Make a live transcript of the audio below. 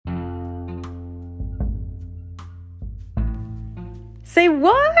Say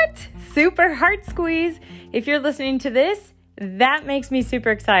what? Super heart squeeze. If you're listening to this, that makes me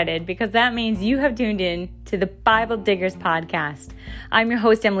super excited because that means you have tuned in to the Bible Diggers podcast. I'm your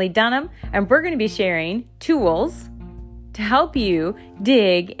host, Emily Dunham, and we're going to be sharing tools to help you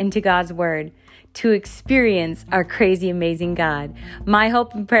dig into God's Word, to experience our crazy, amazing God. My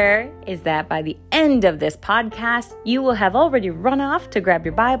hope and prayer is that by the end of this podcast, you will have already run off to grab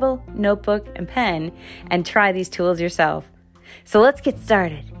your Bible, notebook, and pen and try these tools yourself. So let's get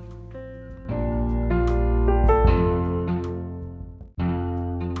started.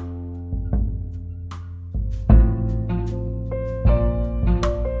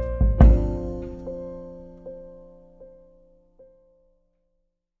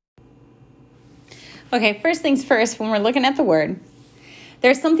 Okay, first things first, when we're looking at the Word,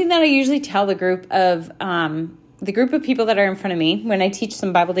 there's something that I usually tell the group of people that are in front of me when I teach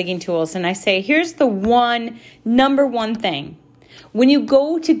some Bible digging tools, and I say, here's the number one thing. When you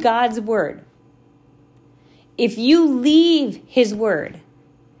go to God's Word, if you leave His Word,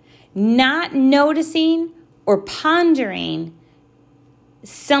 not noticing or pondering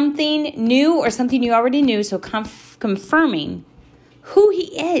something new or something you already knew, so confirming who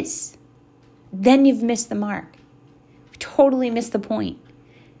He is, then you've missed the mark. You've totally missed the point.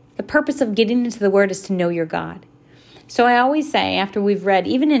 The purpose of getting into the Word is to know your God. So I always say, after we've read,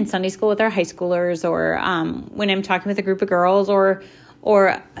 even in Sunday school with our high schoolers, or when I'm talking with a group of girls, or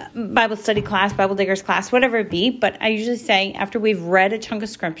Bible study class, Bible diggers class, whatever it be, but I usually say, after we've read a chunk of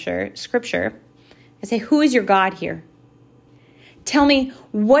scripture, I say, who is your God here? Tell me,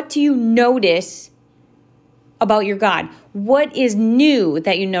 what do you notice about your God? What is new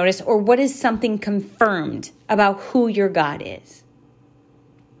that you notice, or what is something confirmed about who your God is?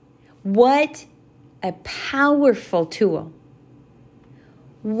 What a powerful tool.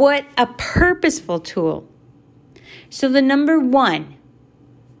 What a purposeful tool. So the number one,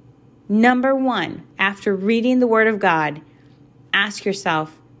 after reading the Word of God, ask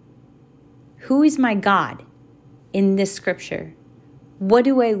yourself, who is my God in this scripture? What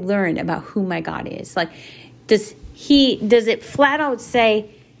do I learn about who my God is? Like, does it flat out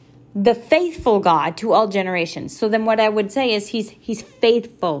say the faithful God to all generations? So then what I would say is he's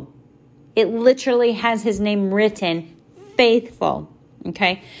faithful. It literally has His name written, faithful.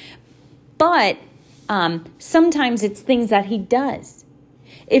 Okay? But sometimes it's things that He does.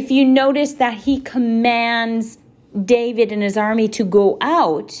 If you notice that He commands David and his army to go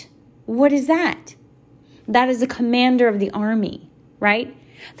out, what is that? That is a commander of the army, right?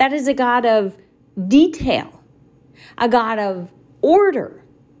 That is a God of detail, a God of order,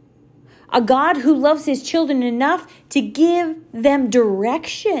 a God who loves His children enough to give them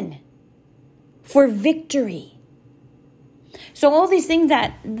direction for victory. So all these things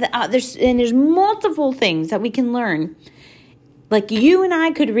there's multiple things that we can learn. Like you and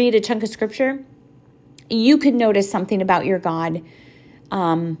I could read a chunk of scripture. You could notice something about your God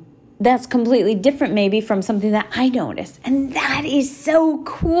that's completely different maybe from something that I noticed. And that is so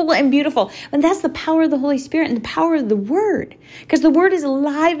cool and beautiful. And that's the power of the Holy Spirit and the power of the Word. Because the Word is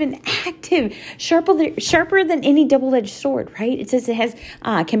alive and active, sharper than any double-edged sword, right? It says it has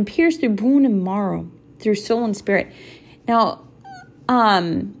can pierce through bone and marrow, through soul and spirit. Now,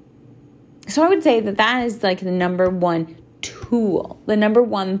 so I would say that is like the number one tool, the number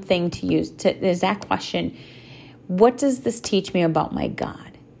one thing to use is that question, what does this teach me about my God?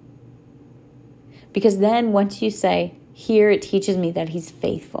 Because then once you say, here it teaches me that He's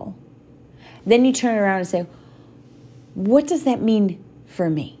faithful, then you turn around and say, what does that mean for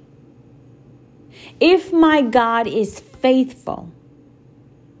me? If my God is faithful,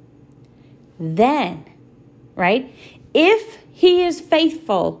 then, right? If He is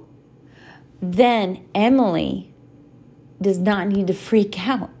faithful, then Emily does not need to freak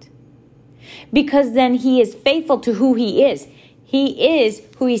out. Because then He is faithful to who He is. He is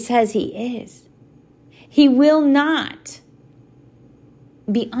who He says He is. He will not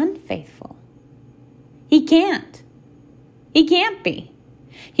be unfaithful. He can't. He can't be.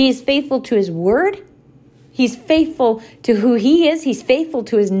 He is faithful to His Word. He's faithful to who He is. He's faithful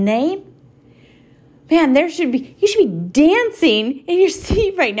to His name. Man, you should be dancing in your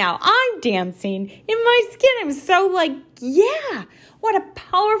seat right now. I'm dancing in my skin. I'm so like, yeah, what a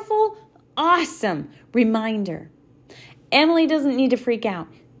powerful, awesome reminder. Emily doesn't need to freak out,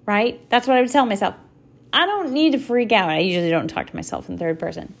 right? That's what I would tell myself. I don't need to freak out. I usually don't talk to myself in third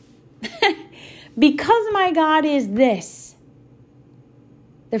person. Because my God is this,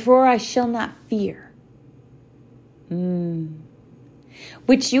 therefore I shall not fear.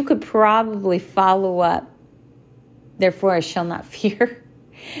 Which you could probably follow up, therefore I shall not fear,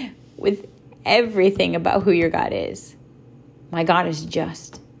 with everything about who your God is. My God is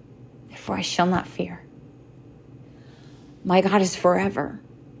just, therefore I shall not fear. My God is forever,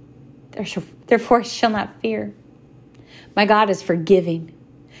 therefore I shall not fear. My God is forgiving,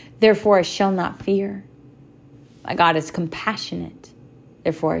 therefore I shall not fear. My God is compassionate,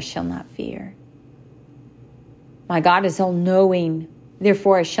 therefore I shall not fear. My God is all-knowing,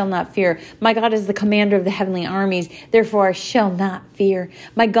 therefore I shall not fear. My God is the commander of the heavenly armies, therefore I shall not fear.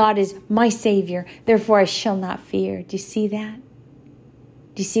 My God is my Savior, therefore I shall not fear. Do you see that?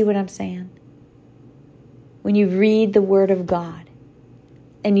 Do you see what I'm saying? When you read the Word of God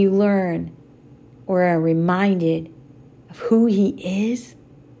and you learn or are reminded of who He is,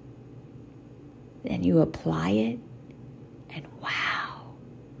 then you apply it, and wow,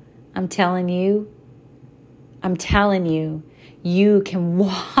 I'm telling you, you can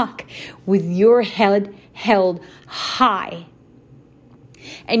walk with your head held high.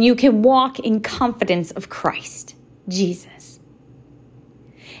 And you can walk in confidence of Christ, Jesus.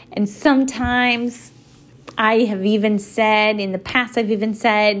 And sometimes I have even said, in the past I've even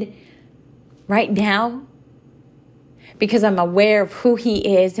said, right now, because I'm aware of who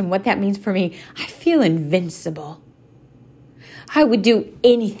He is and what that means for me, I feel invincible. I would do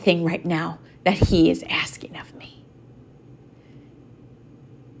anything right now that He is asking of me.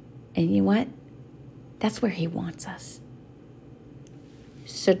 And you know what? That's where He wants us.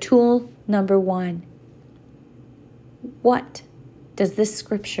 So tool number 1. What does this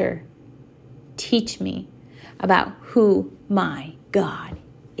scripture teach me about who my God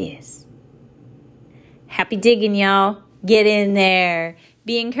is? Happy digging, y'all. Get in there.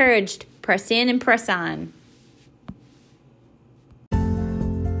 Be encouraged. Press in and press on.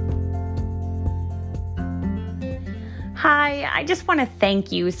 Hi, I just want to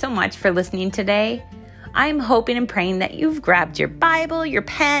thank you so much for listening today. I'm hoping and praying that you've grabbed your Bible, your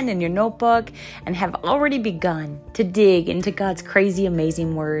pen, and your notebook and have already begun to dig into God's crazy,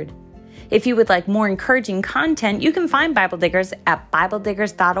 amazing Word. If you would like more encouraging content, you can find Bible Diggers at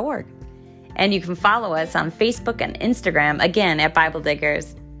BibleDiggers.org. And you can follow us on Facebook and Instagram, again, at Bible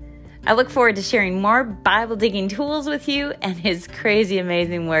Diggers. I look forward to sharing more Bible digging tools with you and His crazy,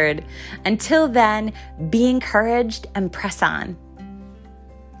 amazing Word. Until then, be encouraged and press on.